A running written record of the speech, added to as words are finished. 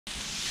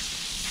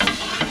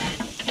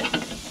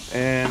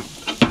And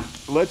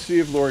let's see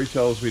if Lori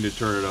tells me to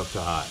turn it up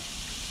to high.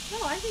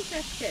 No, I think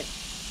that's good.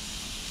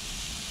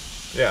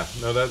 Yeah,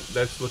 no,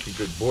 that's looking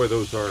good. Boy,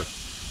 those are...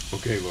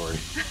 Okay, Lori.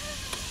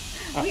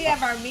 We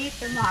have our meat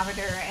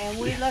thermometer, and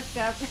we looked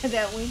up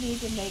that we need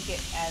to make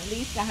it at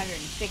least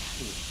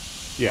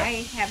 160. Yeah.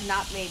 I have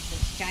not made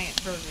such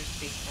giant burgers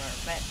before,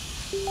 but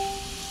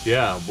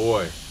Yeah,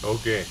 boy.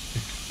 Okay.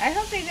 I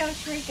hope they don't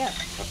shrink up.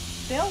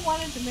 Bill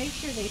wanted to make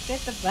sure they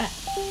fit the bun.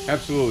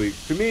 Absolutely.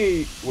 To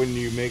me, when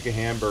you make a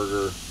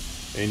hamburger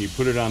and you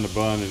put it on the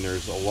bun and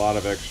there's a lot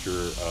of extra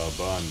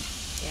bun,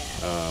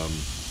 Yeah.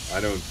 I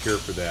don't care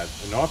for that.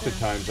 And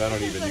oftentimes I don't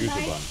This even is a use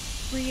nice a bun.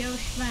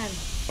 brioche bun.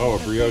 Oh, a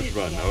So brioche put it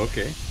bun. together.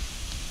 Okay.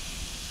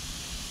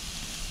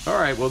 All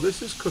right. Well,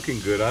 this is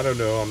cooking good. I don't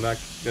know. I'm not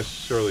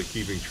necessarily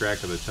keeping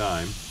track of the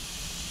time.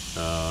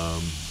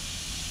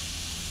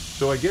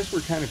 So I guess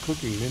we're kind of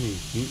cooking mini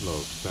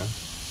meatloaves, huh?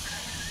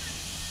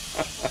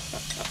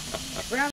 Brown